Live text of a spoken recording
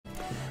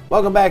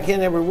Welcome back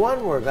in,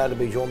 everyone. We're glad to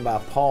be joined by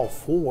Paul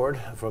Ford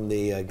from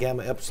the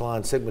Gamma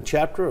Epsilon Sigma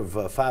chapter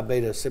of Phi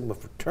Beta Sigma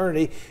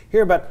fraternity.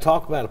 Here about to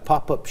talk about a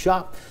pop-up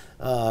shop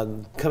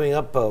coming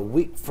up a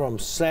week from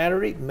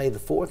Saturday, May the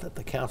 4th at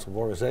the Council of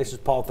Organizations.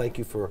 Paul, thank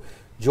you for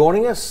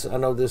joining us. I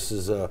know this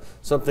is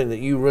something that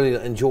you really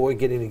enjoy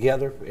getting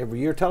together every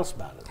year. Tell us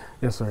about it.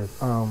 Yes, sir.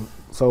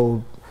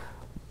 So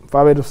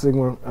Phi Beta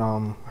Sigma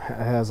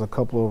has a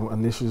couple of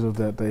initiatives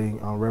that they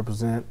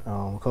represent.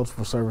 Culture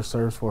for Service,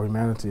 Service for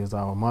Humanity is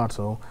our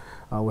motto.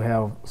 We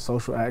have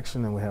social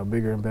action and we have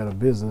bigger and better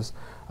business.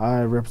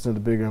 I represent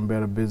the bigger and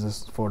better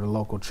business for the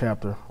local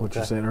chapter, which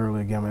you said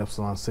earlier, Gamma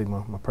Epsilon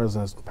Sigma. My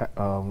president is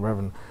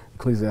Reverend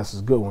Ecclesiastes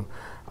Goodwin.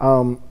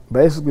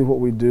 Basically what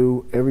we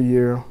do every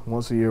year,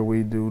 once a year,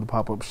 we do the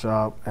pop-up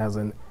shop as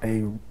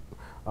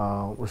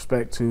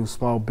respect to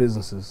small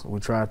businesses. We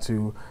try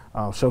to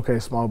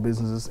showcase small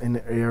businesses in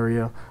the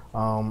area,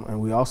 and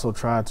we also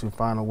try to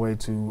find a way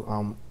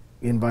to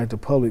invite the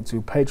public to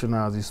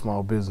patronize these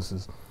small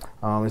businesses.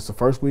 It's the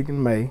first week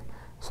in May,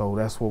 so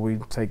that's where we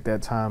take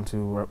that time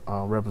to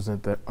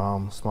represent that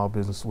small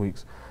business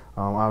weeks.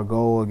 Our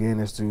goal again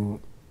is to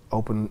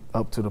open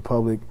up to the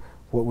public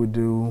what we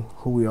do,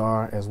 who we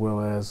are, as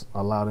well as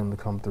allow them to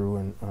come through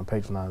and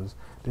patronize us.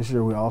 This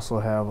year we also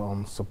have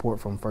support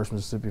from First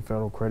Mississippi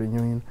Federal Credit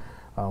Union.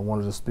 One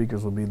of the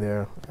speakers will be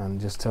there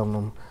and just telling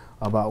them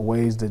about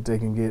ways that they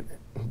can get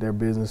their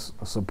business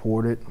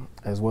supported,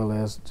 as well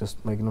as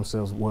just making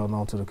themselves well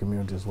known to the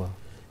community as well.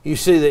 You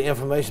see the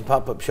information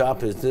pop-up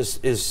shop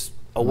is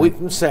a week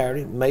from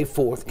Saturday, May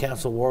 4th,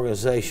 Council of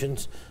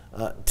Organizations,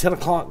 10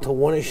 o'clock to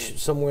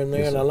 1-ish, somewhere in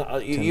there. Yes,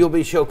 and you'll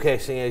be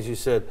showcasing, as you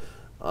said,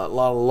 a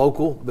lot of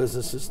local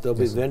businesses. There'll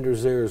be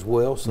vendors there as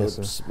well, so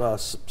it's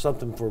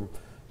something for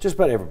just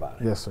about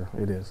everybody. Yes, sir,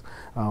 it is.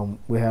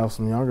 We have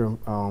some younger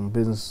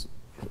business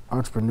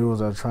entrepreneurs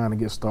that are trying to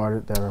get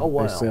started that are,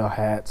 they sell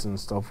hats and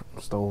stuff,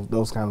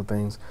 those kind of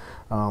things.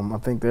 I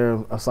think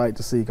they're a sight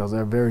to see because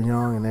they're very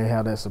young and they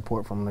have that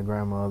support from their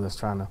grandmother that's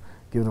trying to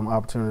give them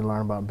opportunity to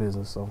learn about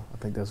business. So I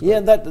think that's great.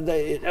 I'm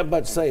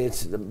about to say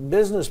it's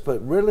business, but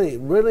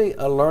really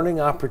a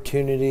learning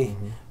opportunity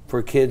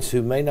for kids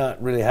who may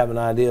not really have an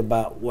idea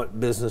about what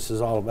business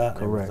is all about.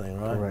 Correct. And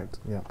everything, right? Correct.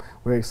 Yeah,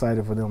 we're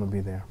excited for them to be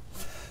there.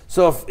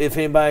 So if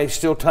anybody's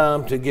still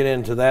time to get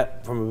into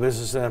that from a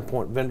business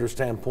standpoint, vendor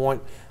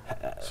standpoint,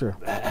 sure.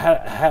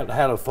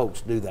 How do folks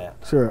do that?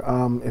 Sure.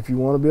 If you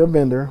want to be a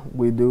vendor,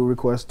 we do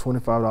request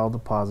 $25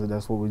 deposit.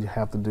 That's what we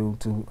have to do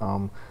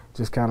to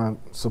just kind of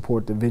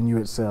support the venue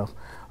itself,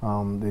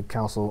 the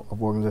Council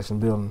of Organization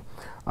building.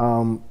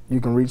 You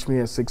can reach me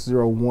at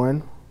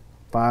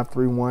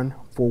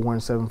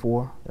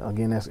 601-531-4174.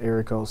 Again, that's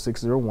area code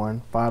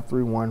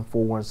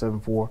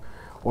 601-531-4174.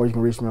 Or you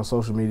can reach me on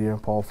social media,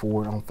 Paul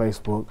Ford on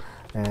Facebook,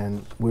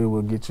 and we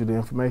will get you the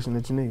information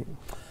that you need.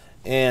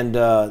 And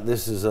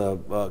this is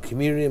a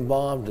community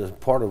involved as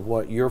part of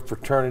what your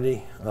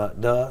fraternity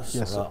does.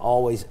 Yes, sir.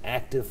 Always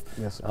active.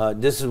 Yes, sir.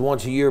 This is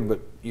once a year,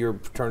 but your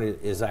fraternity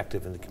is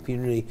active in the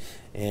community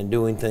and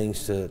doing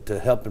things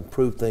to help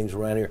improve things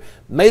around here.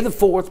 May the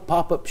 4th,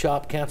 pop-up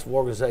shop, Council of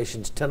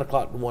Organizations, 10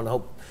 o'clock to 1.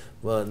 Hope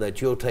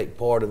that you'll take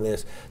part in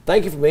this.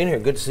 Thank you for being here.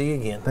 Good to see you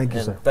again. Thank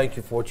you, sir. Thank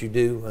you for what you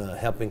do,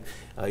 helping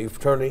your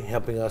fraternity,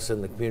 helping us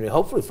in the community.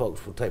 Hopefully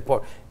folks will take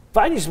part.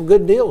 Find you some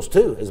good deals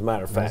too, as a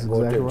matter of fact.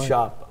 Go out there and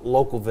shop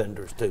local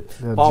vendors too.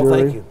 Paul,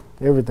 jewelry, thank you.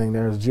 Everything.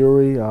 There's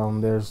jewelry.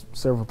 There's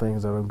several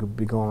things that will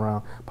be going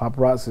around.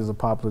 Paparazzi is a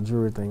popular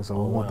jewelry thing, so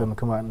we want them to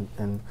come out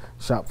and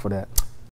shop for that.